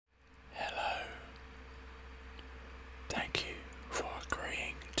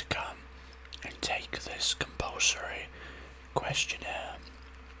this compulsory questionnaire,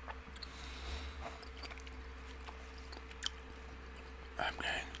 I'm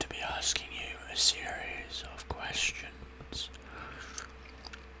going to be asking you a series of questions.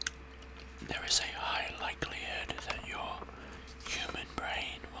 There is a high likelihood that your human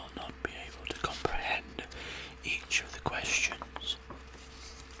brain will not be able to comprehend each of the questions,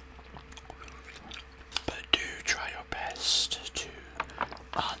 but do try your best to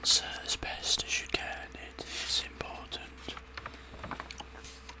answer as best as you can. It is important.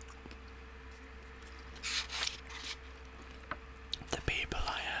 The people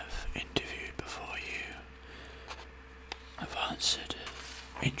I have interviewed before you have answered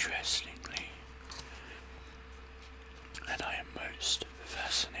interestingly, and I am most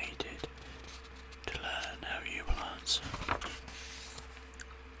fascinated to learn how you will answer.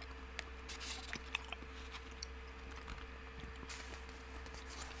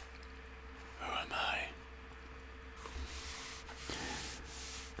 Who am I?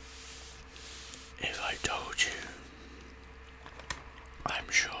 If I told you, I'm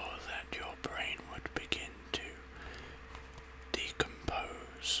sure that your brain would begin to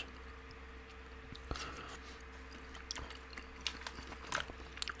decompose.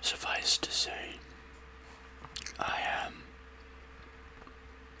 Suffice to say, I am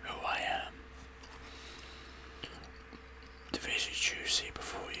who I am. The visage you see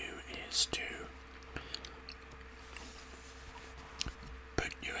before you is to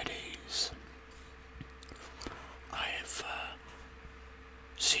put you at ease. I have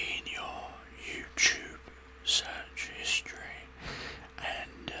seen your YouTube search history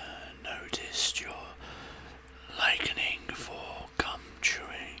and noticed your likening for gum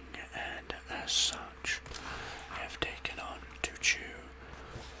chewing, and as such I have taken on to chew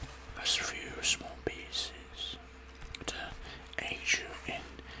a few small pieces to aid you in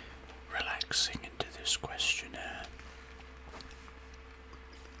relaxing into this questionnaire.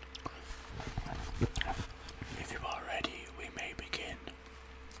 If you are ready, we may begin.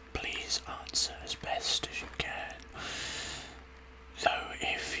 Please answer as best as you can, though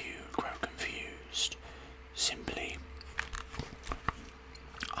if you grow confused, simply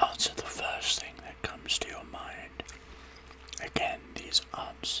answer the first thing that comes to your mind. Again, these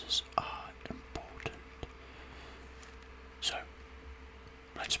answers are important. So,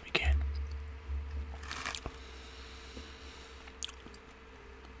 let's begin.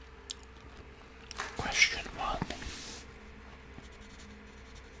 Question 1.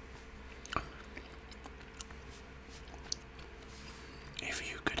 If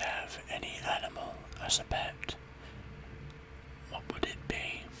you could have any animal as a pet, what would it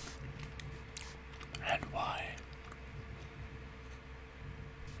be, and why?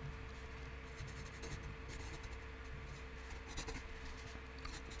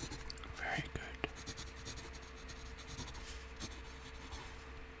 Very good.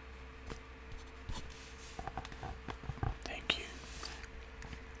 Thank you.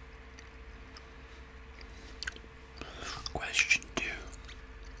 Question 2.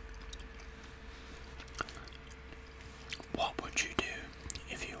 What would you do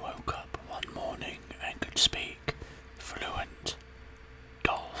if you woke up one morning and could speak fluent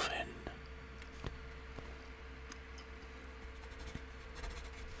dolphin?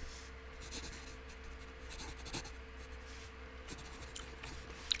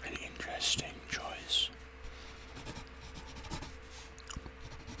 An interesting choice.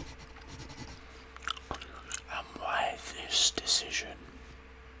 And why this decision?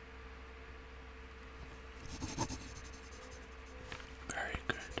 Very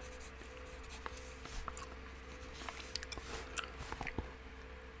good.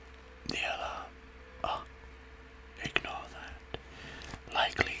 The alarm. Oh, ignore that.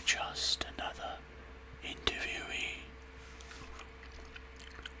 Likely just another interviewee.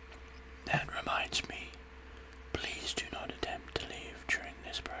 That reminds me, please do not attempt to leave during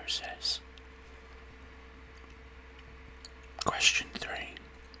this process. Question 3.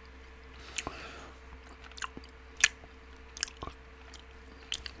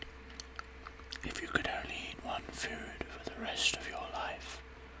 If you could only eat one food for the rest of your life,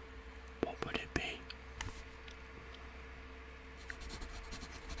 what would it be?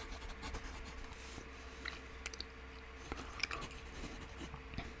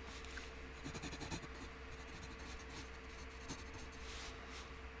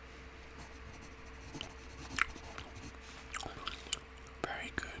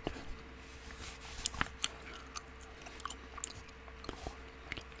 Very good.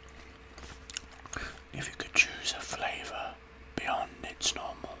 If you could choose a flavor beyond its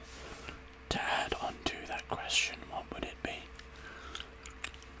normal to add on to that question, what would it be?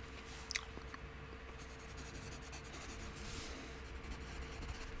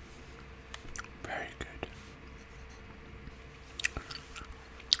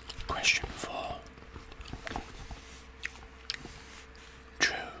 Question 4.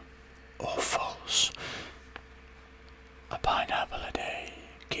 True or false? A pineapple a day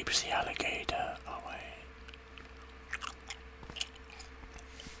keeps the alligator away.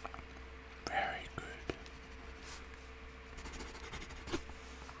 Very good.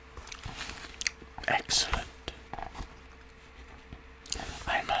 Excellent.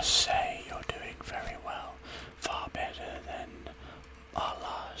 I must say you're doing very well, far better than our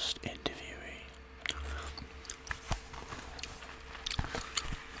last interviewee.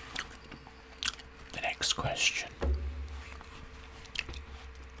 The next question.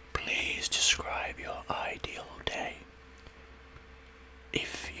 Please describe your ideal day.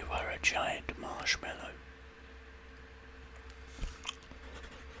 If you were a giant marshmallow.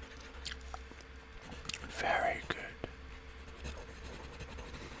 Very good.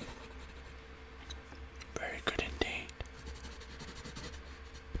 Very good indeed.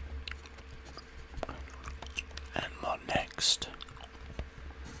 And what next?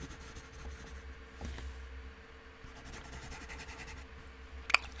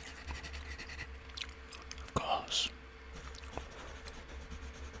 Of course.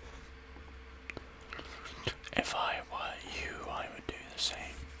 If I were you, I would do the same.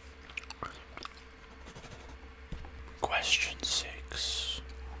 Question 6.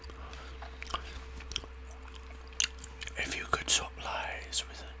 If you could swap lives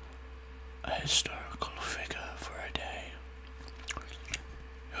with a historical figure for a day,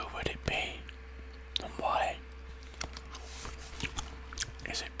 who would it be and why?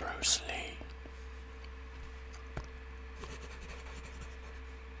 Is it Bruce Lee?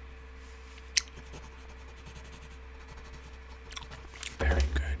 Very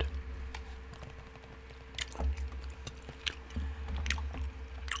good.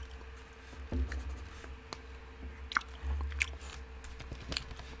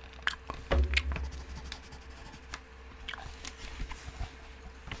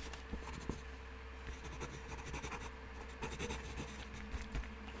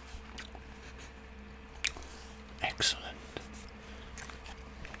 Excellent.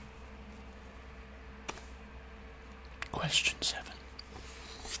 Question 7.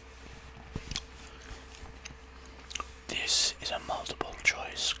 This is a multiple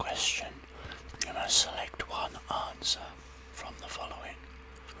choice question. You must select one answer from the following.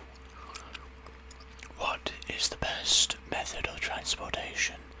 What is the best method of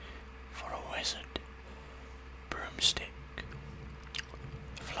transportation for a wizard? Broomstick,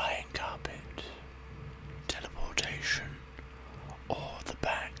 flying carpet, teleportation, or the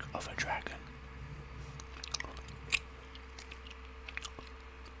back of a dragon?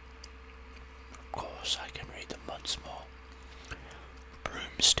 Of course, I can read them once more.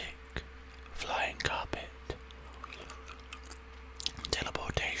 Broomstick, flying carpet,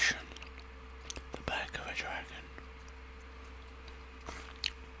 teleportation, the back of a dragon.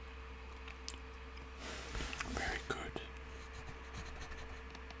 Very good.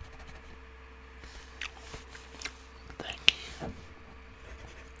 Thank you.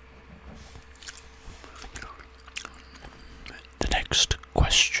 The next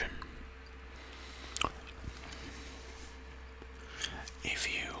question. If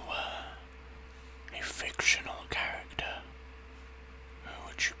you were a fictional character, who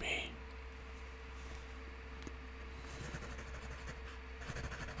would you be?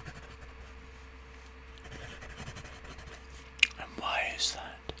 And why is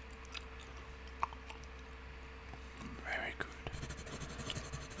that? Very good.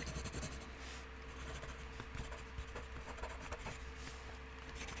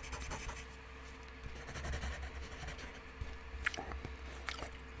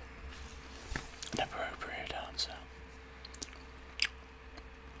 An appropriate answer.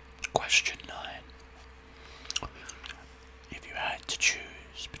 Question 9. If you had to choose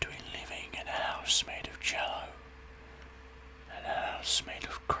between living in a house made of jello and a house made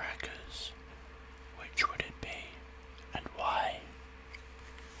of crackers, which would it be and why?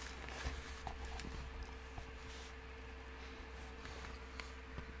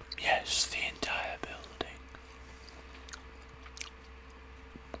 Yes, the entire building.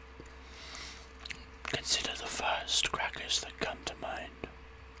 Consider the first crackers that come to mind.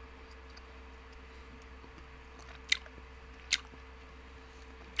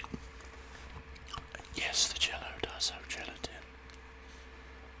 Yes, the jello does have gelatin.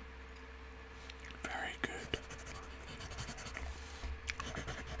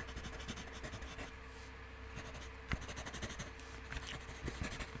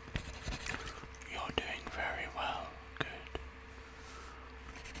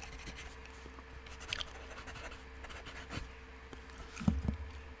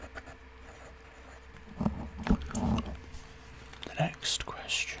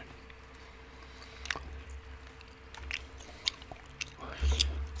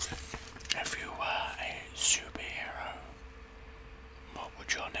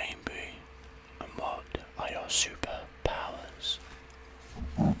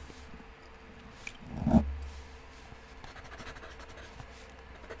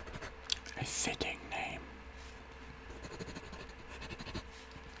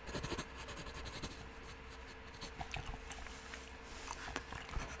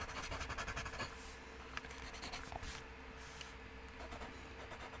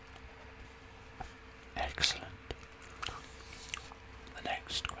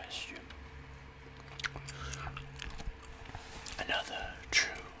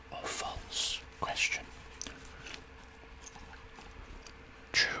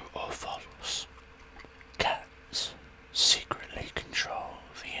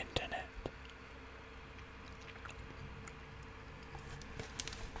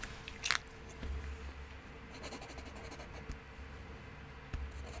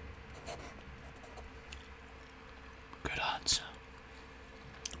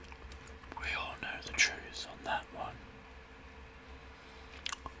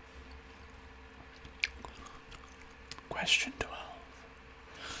 Question 12.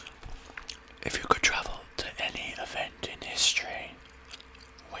 If you could travel to any event in history,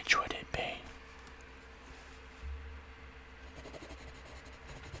 which would it be?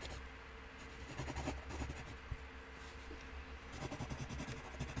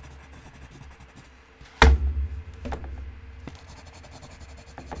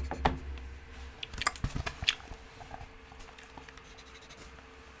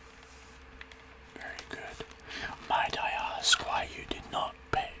 Very good. Might I ask why you did not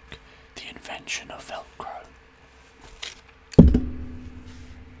pick the invention of Velcro?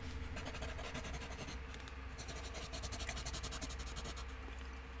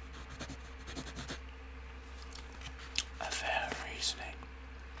 A fair reasoning.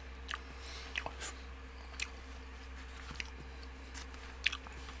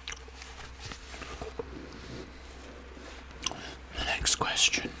 The next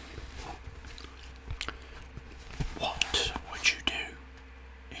question. What would you do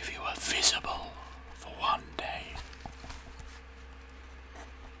if you were visible for one day?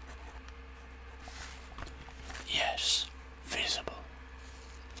 Yes, visible.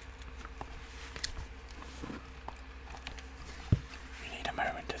 You need a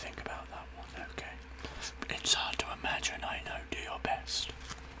moment to think about that one, okay? It's hard to imagine, I know. Do your best.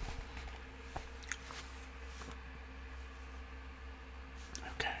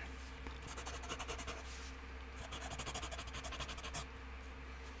 Okay.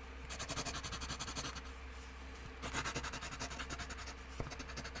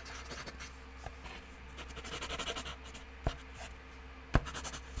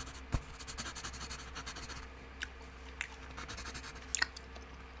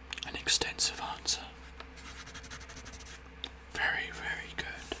 An extensive answer. Very, very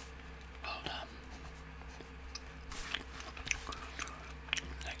good. Well done.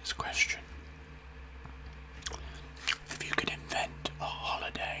 Next question. If you could invent a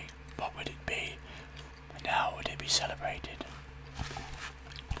holiday, what would it be? And how would it be celebrated?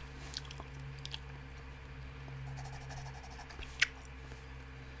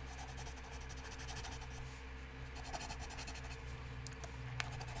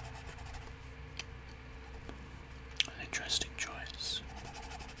 An interesting choice.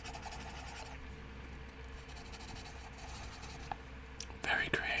 Very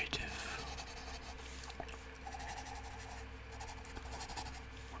creative.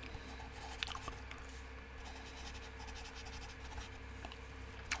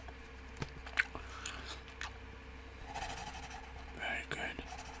 Very good.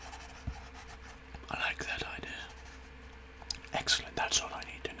 I like that idea. Excellent, that's all I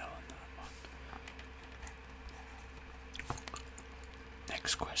need to know on that one.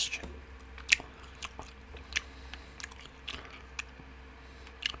 Next question.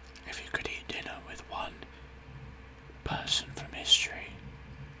 If you could eat dinner with one person from history,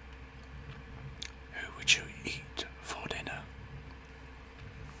 who would you eat for dinner?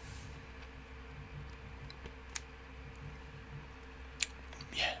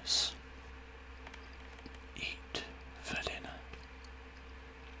 Yes. Eat for dinner.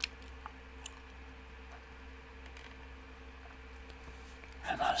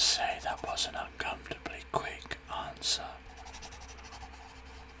 I must say that was an uncomfortably quick answer.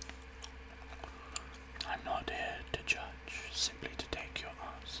 I'm not here to judge, simply to take your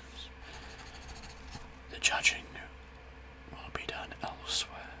answers. The judging will be done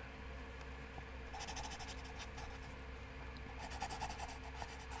elsewhere.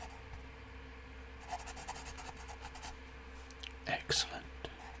 Excellent.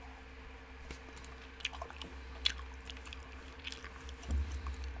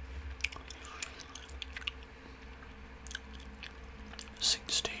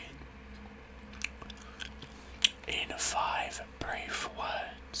 In 5 brief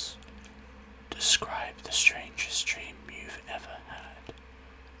words, describe the strangest dream you've ever had.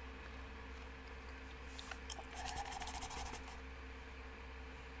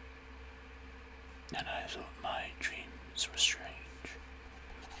 And I thought my dreams were strange.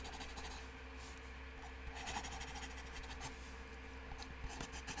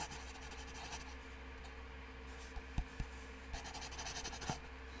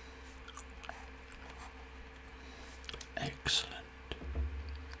 Excellent.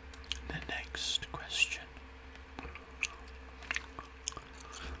 The next question.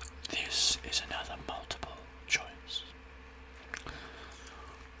 This is another multiple choice.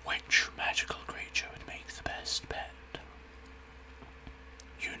 Which magical creature would make the best pet?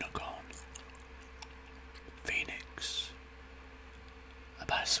 Unicorn, phoenix, a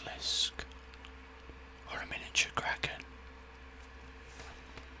basilisk, or a miniature kraken?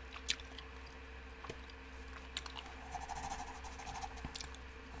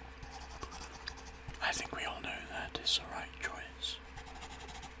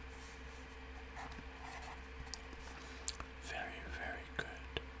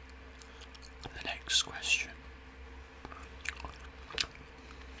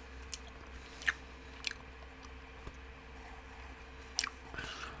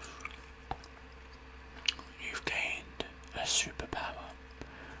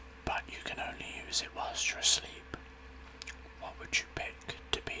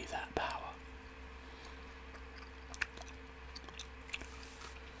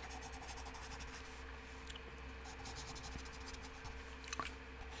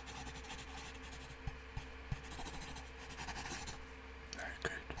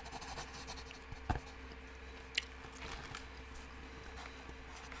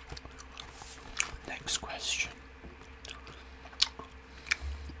 Next question.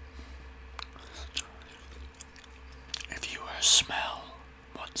 If you were a smell,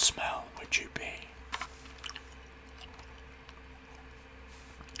 what smell would you be?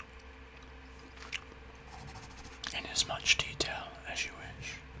 In as much detail as you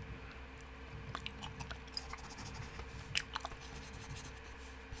wish.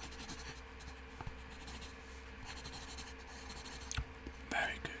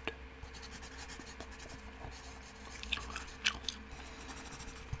 Very good.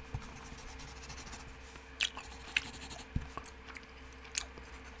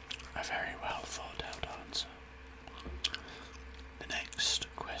 A very well thought out answer. The next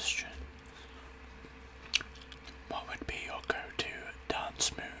question. What would be your go-to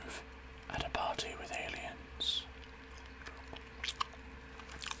dance move at a party with aliens?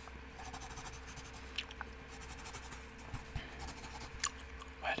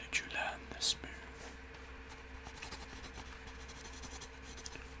 Where did you learn this move?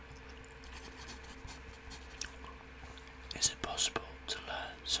 Is it possible to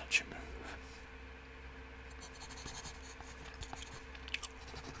learn such a move?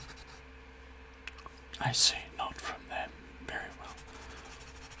 I see, not from them. Very well.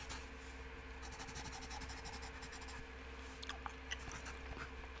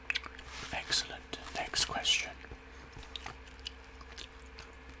 Excellent. Next question.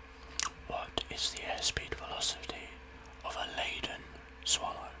 What is the airspeed velocity of a laden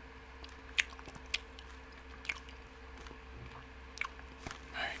swallow?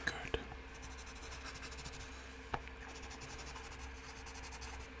 Very good.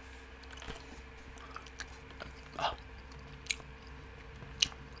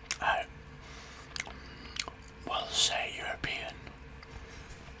 We'll say European.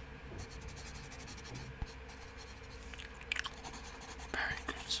 Very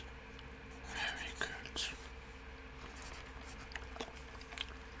good. Very good.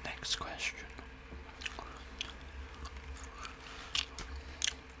 Next question.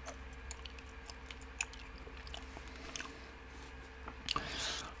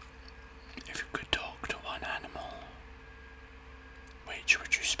 If you could talk to one animal, which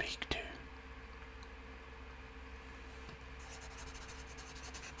would you speak to?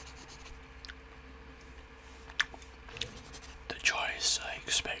 The choice I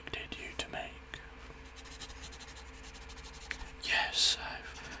expected you to make. Yes,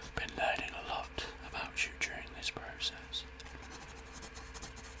 I've been learning a lot about you during this process.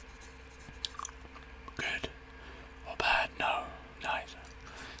 Good or bad? No, neither.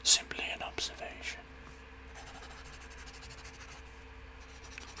 Simply an observation.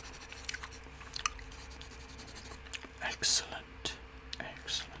 Excellent,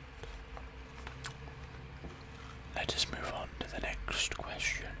 excellent. Let us move on to the next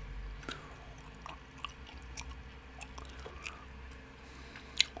question.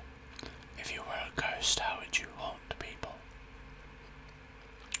 If you were a ghost, how would you haunt people?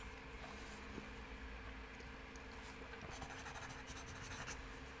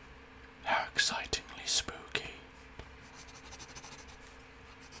 How excitingly spooky.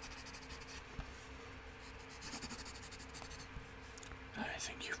 I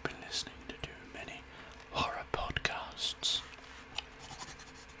think you've been listening to too many horror podcasts.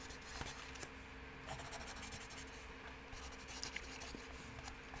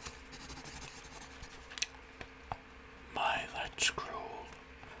 My, that's cruel.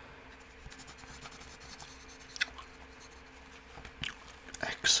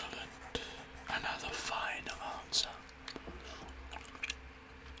 Excellent. Another fine answer.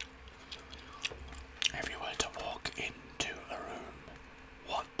 If you were to walk into a room,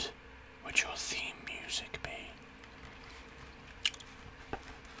 what would your theme music be?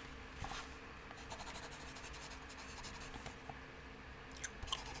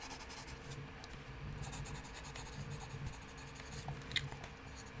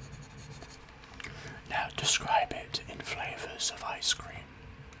 Now describe it in flavors of ice cream.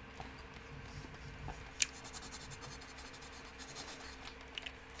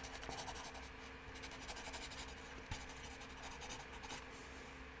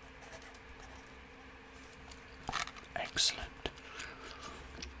 Excellent.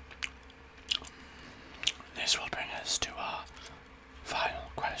 This will bring us to our final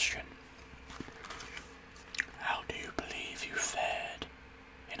question. How do you believe you fared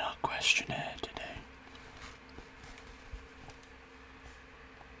in our questionnaire today?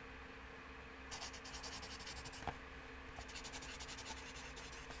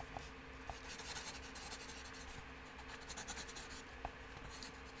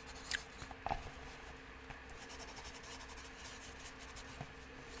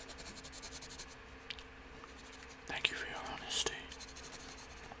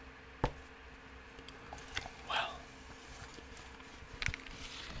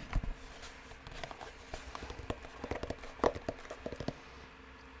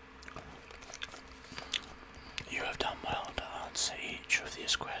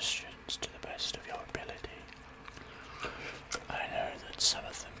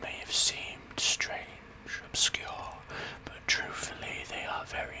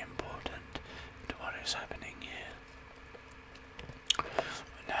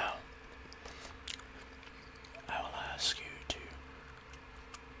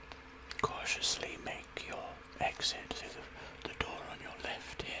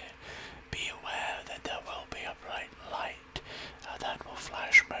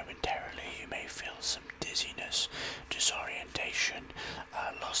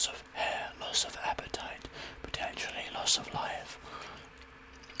 of life.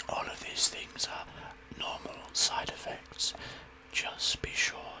 All of these things are normal side effects. Just be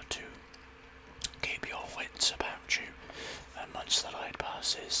sure to keep your wits about you, and once the light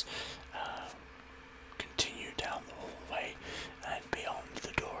passes, continue down the